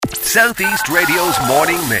Southeast Radio's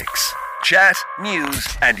morning mix. Chat, news,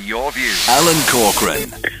 and your views. Alan Corcoran.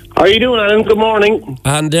 How are you doing, Alan? Good morning.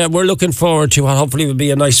 And we're looking forward to what hopefully will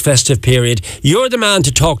be a nice festive period. You're the man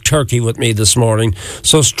to talk turkey with me this morning.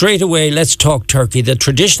 So straight away, let's talk turkey. The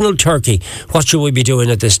traditional turkey. What should we be doing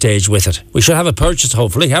at this stage with it? We should have it purchased,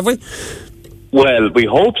 hopefully, have we? Well, we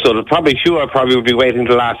hope so. I probably will be waiting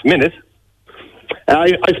till the last minute.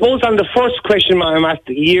 I suppose on the first question I'm asked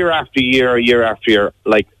year after year,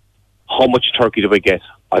 like, how much turkey do I get?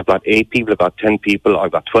 I've got 8 people, I've got 10 people,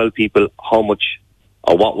 I've got 12 people. How much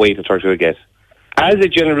or what weight of turkey do I get? As a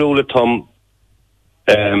general rule of thumb,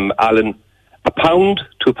 Alan, £1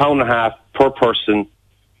 to £1.50 per person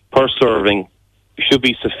per serving should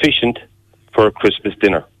be sufficient for a Christmas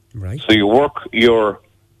dinner. Right. So you work your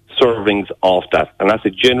servings off that, and that's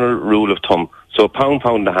a general rule of thumb. So £1,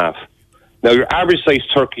 £1.50. Now, your average size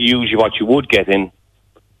turkey, usually what you would get in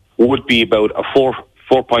would be about a 4.5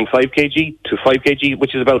 kg to 5 kg,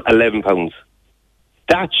 which is about 11 pounds.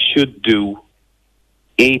 That should do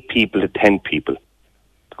 8 people to 10 people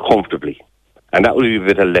comfortably. And that will be a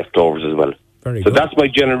bit of leftovers as well. Very so good. That's my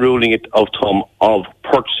general ruling of thumb of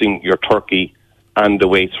purchasing your turkey and the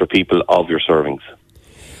weights for people of your servings.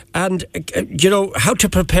 And, how to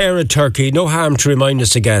prepare a turkey. No harm to remind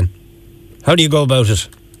us again. How do you go about it?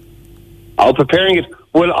 Preparing it,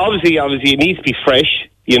 well, obviously it needs to be fresh.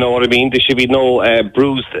 You know what I mean? There should be no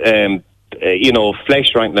bruised,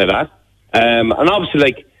 flesh or anything like that. And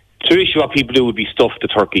obviously, traditionally what people do would be stuff the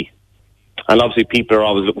turkey. And obviously people are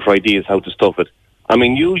always looking for ideas how to stuff it. I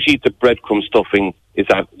mean, usually the breadcrumb stuffing is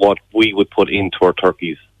at what we would put into our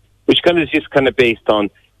turkeys, which is just based on,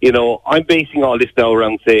 I'm basing all this now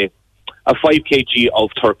around, say, a 5 kg of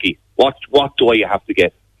turkey. What do I have to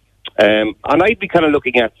get? And I'd be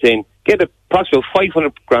looking at saying, get approximately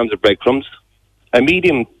 500 grams of breadcrumbs, a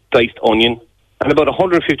medium diced onion, and about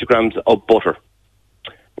 150 grams of butter.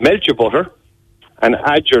 Melt your butter and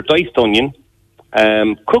add your diced onion.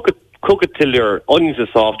 Cook it till your onions are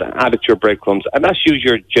soft and add it to your breadcrumbs. And that's usually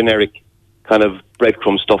your generic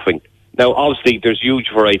breadcrumb stuffing. Now, obviously, there's huge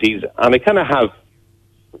varieties, and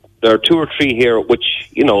there are 2 or 3 here which,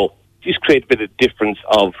 just create a bit of difference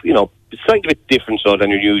of, slightly bit different than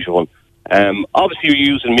your usual one. Obviously, you're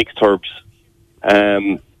using mixed herbs.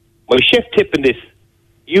 My chef tip in this,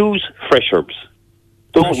 use fresh herbs.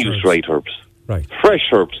 Don't use dried herbs. Right. Fresh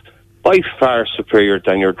herbs, by far superior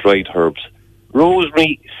than your dried herbs.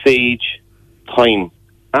 Rosemary, sage, thyme,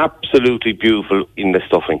 absolutely beautiful in the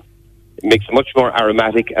stuffing. It makes it much more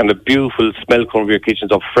aromatic and a beautiful smell coming from your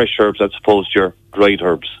kitchens of fresh herbs as opposed to your dried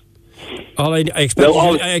herbs. I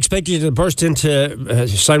expect you to burst into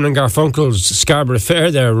Simon Garfunkel's Scarborough Fair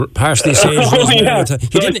there, parsley, sage,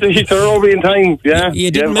 rosemary. They're over in time, yeah. You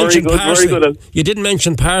didn't mention parsley. Very good. You didn't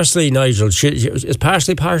mention parsley, Nigel. Is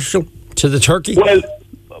parsley partial to the turkey? Well,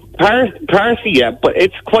 parsley, yeah, but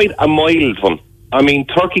it's quite a mild one. I mean,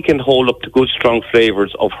 turkey can hold up to good, strong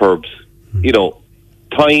flavours of herbs.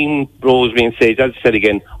 Thyme, rosemary and sage, as I said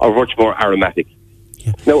again, are much more aromatic.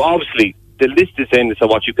 Yeah. Now, obviously, the list is endless of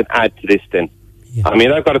what you can add to this then. Yeah. I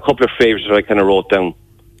mean, I've got a couple of flavours that I wrote down.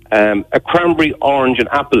 A cranberry, orange and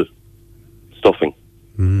apple stuffing.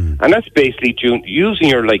 And that's basically using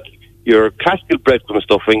your classical breadcrumb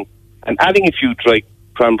stuffing and adding a few dried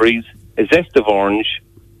cranberries, a zest of orange,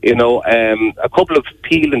 a couple of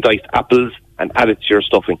peeled and diced apples and add it to your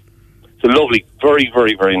stuffing. So lovely, very,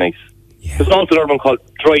 very, very nice. Yeah. There's also another one called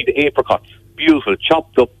dried apricots. Beautiful,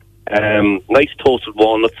 chopped up, nice toasted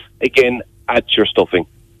walnuts. Again, add to your stuffing.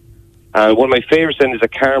 And one of my favourites then is a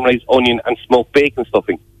caramelised onion and smoked bacon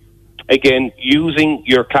stuffing. Again, using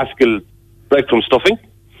your classical breadcrumb stuffing.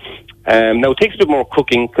 Now, it takes a bit more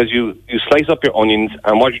cooking because you slice up your onions,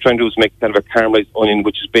 and what you're trying to do is make a caramelised onion,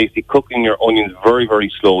 which is basically cooking your onions very,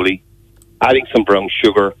 very slowly, adding some brown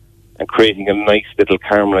sugar, and creating a nice little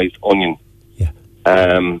caramelised onion. Yeah.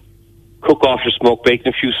 Cook off your smoked bacon,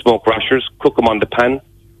 a few smoked rashers, cook them on the pan,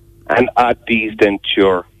 and add these then to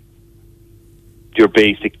your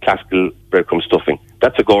basic classical breadcrumb stuffing.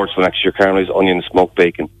 That's a gorgeous one, actually, your caramelised onion and smoked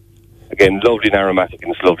bacon. Again, lovely and aromatic,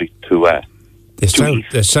 and it's lovely to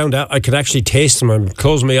They sound out. I could actually taste them. I'm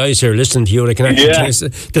closing my eyes here listening to you, and I can actually taste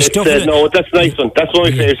it. The stuff no, that's a nice one. That's one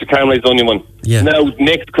of my favourites, the caramelised onion one. Yeah. Now,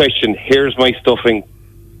 next question. Here's my stuffing.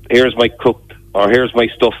 Here's my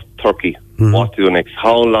stuffed turkey. Mm-hmm. What do I do next?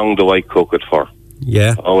 How long do I cook it for?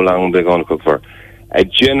 Yeah. How long am I going to cook for? A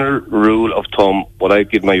general rule of thumb, what I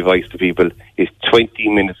give my advice to people, is 20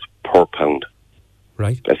 minutes per pound.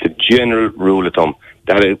 Right. That's a general rule of thumb.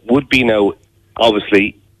 That it would be now,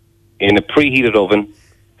 obviously, in a preheated oven,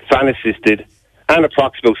 fan assisted, and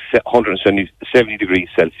approximately 170 degrees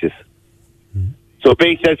Celsius. Mm-hmm. So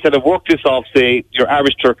basically, instead of work this off, say, your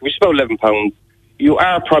average turkey, which is about £11, you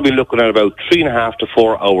are probably looking at about 3.5 to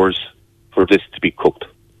 4 hours for this to be cooked.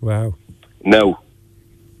 Wow. Now,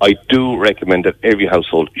 I do recommend that every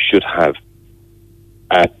household should have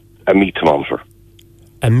a meat thermometer.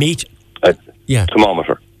 A meat?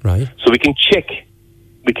 Thermometer. Right. So we can check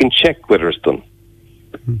whether it's done.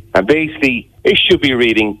 And basically, it should be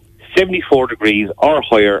reading 74 degrees or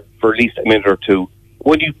higher for at least a minute or two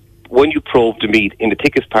when you probe the meat in the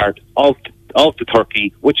thickest part of the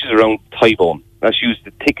turkey, which is around thigh bone. That's used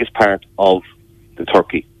the thickest part of the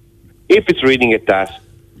turkey. If it's reading at that,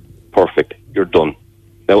 perfect, you're done.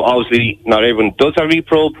 Now, obviously, not everyone does a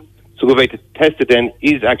reprobe, so go back to test it then,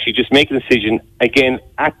 is actually just make a decision, again,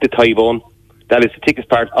 at the thigh bone. That is the thickest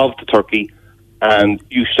part of the turkey, and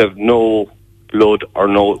you should have no blood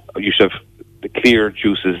you should have the clear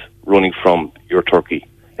juices running from your turkey.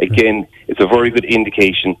 Again, it's a very good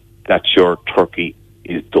indication that your turkey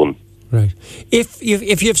is done. Right. If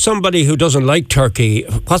you have somebody who doesn't like turkey,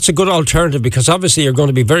 what's a good alternative? Because obviously you're going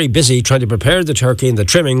to be very busy trying to prepare the turkey and the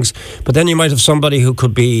trimmings, but then you might have somebody who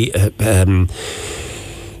could be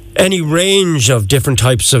any range of different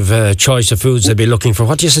types of choice of foods they'd be looking for.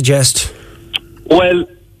 What do you suggest? Well,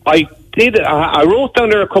 I wrote down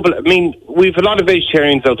there a couple. we've a lot of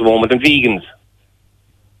vegetarians at the moment and vegans,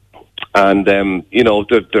 and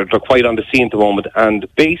they're quite on the scene at the moment. And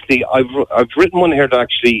basically, I've written one here that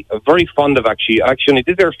actually I'm very fond of. Actually, I only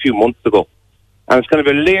did there a few months ago, and it's kind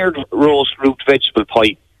of a layered roast root vegetable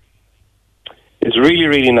pie. It's really,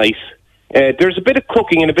 really nice. There's a bit of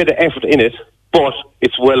cooking and a bit of effort in it, but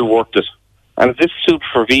it's well worth it. And this soup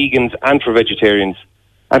for vegans and for vegetarians.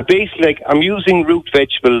 And basically, I'm using root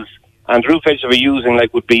vegetables, and root vegetables I'm using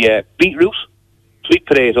would be beetroot, sweet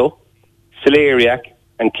potato, celeriac,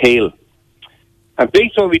 and kale. And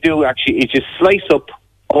basically what we do actually is just slice up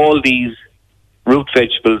all these root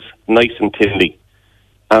vegetables nice and thinly.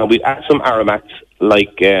 And we add some aromats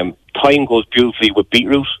thyme goes beautifully with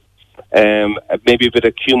beetroot, maybe a bit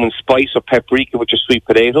of cumin spice or paprika with your sweet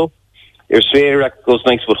potato. Your celeriac goes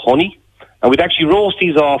nice with honey. And we'd actually roast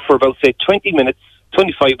these off for about, say, 25 minutes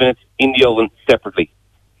in the oven separately.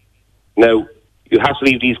 Now, you have to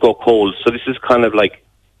leave these go cold. So this is kind of like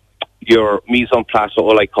your mise en place, or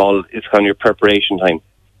all I call it's kind of your preparation time.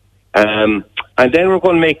 And then we're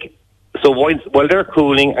going to make, so while they're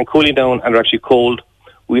cooling down and they're actually cold,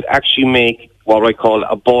 we'd actually make what I call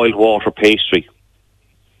a boiled water pastry.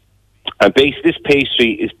 And this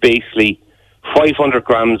pastry is basically 500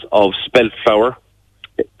 grams of spelt flour.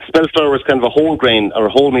 Spelt flour is kind of a whole grain or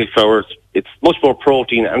a wholemeal flour. It's much more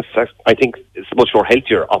protein, and I think it's a much more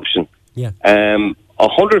healthier option. Yeah.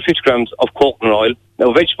 150 grams of coconut oil.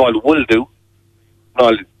 Now, vegetable oil will do.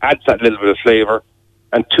 Oil adds that little bit of flavour,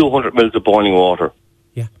 and 200 mils of boiling water.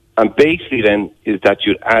 Yeah. And basically, then is that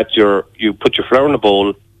you put your flour in a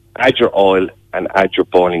bowl, add your oil, and add your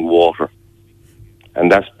boiling water,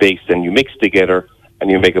 and that's based. Then you mix together, and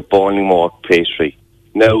you make a boiling water pastry.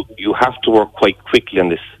 Now, you have to work quite quickly on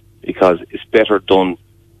this because it's better done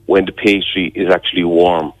when the pastry is actually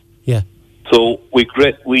warm. Yeah. So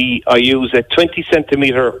I use a 20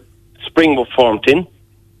 centimetre spring form tin,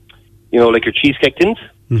 like your cheesecake tins,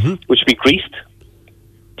 which would be greased,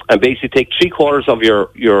 and basically take 3/4 of your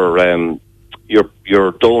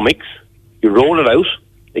dough mix. You roll it out.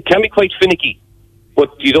 It can be quite finicky,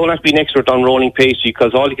 but you don't have to be an expert on rolling pastry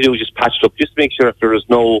because all you can do is just patch it up, just to make sure that there is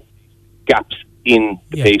no gaps in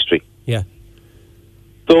the pastry. Yeah.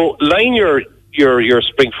 So line your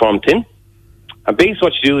springform tin, and basically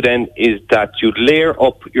what you do then is that you layer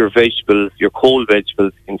up your vegetables, your cold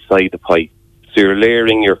vegetables, inside the pie. So you're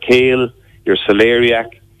layering your kale, your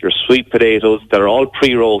celeriac, your sweet potatoes that are all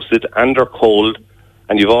pre-roasted and they're cold,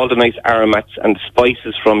 and you've all the nice aromats and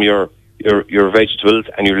spices from your vegetables,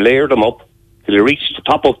 and you layer them up till you reach the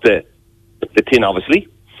top of the tin, obviously.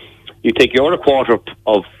 You take your other quarter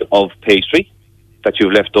of pastry that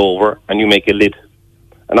you've left over, and you make a lid.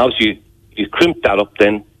 And obviously, you crimp that up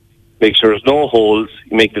then, make sure there's no holes.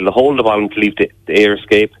 You make a little hole at the bottom to leave the air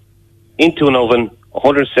escape. Into an oven,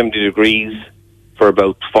 170 degrees, for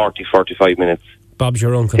about 40-45 minutes. Bob's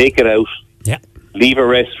your uncle. Take it out. Yeah. Leave it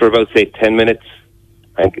rest for about, say, 10 minutes,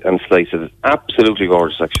 and slice it. It's absolutely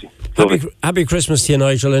gorgeous, actually. Happy Christmas to you,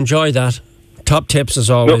 Nigel. Enjoy that. Top tips as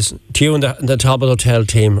always. To you and the Talbot Hotel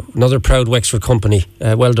team. Another proud Wexford company.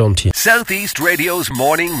 Well done to you. Southeast Radio's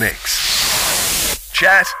morning mix.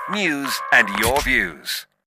 Chat, news, and your views.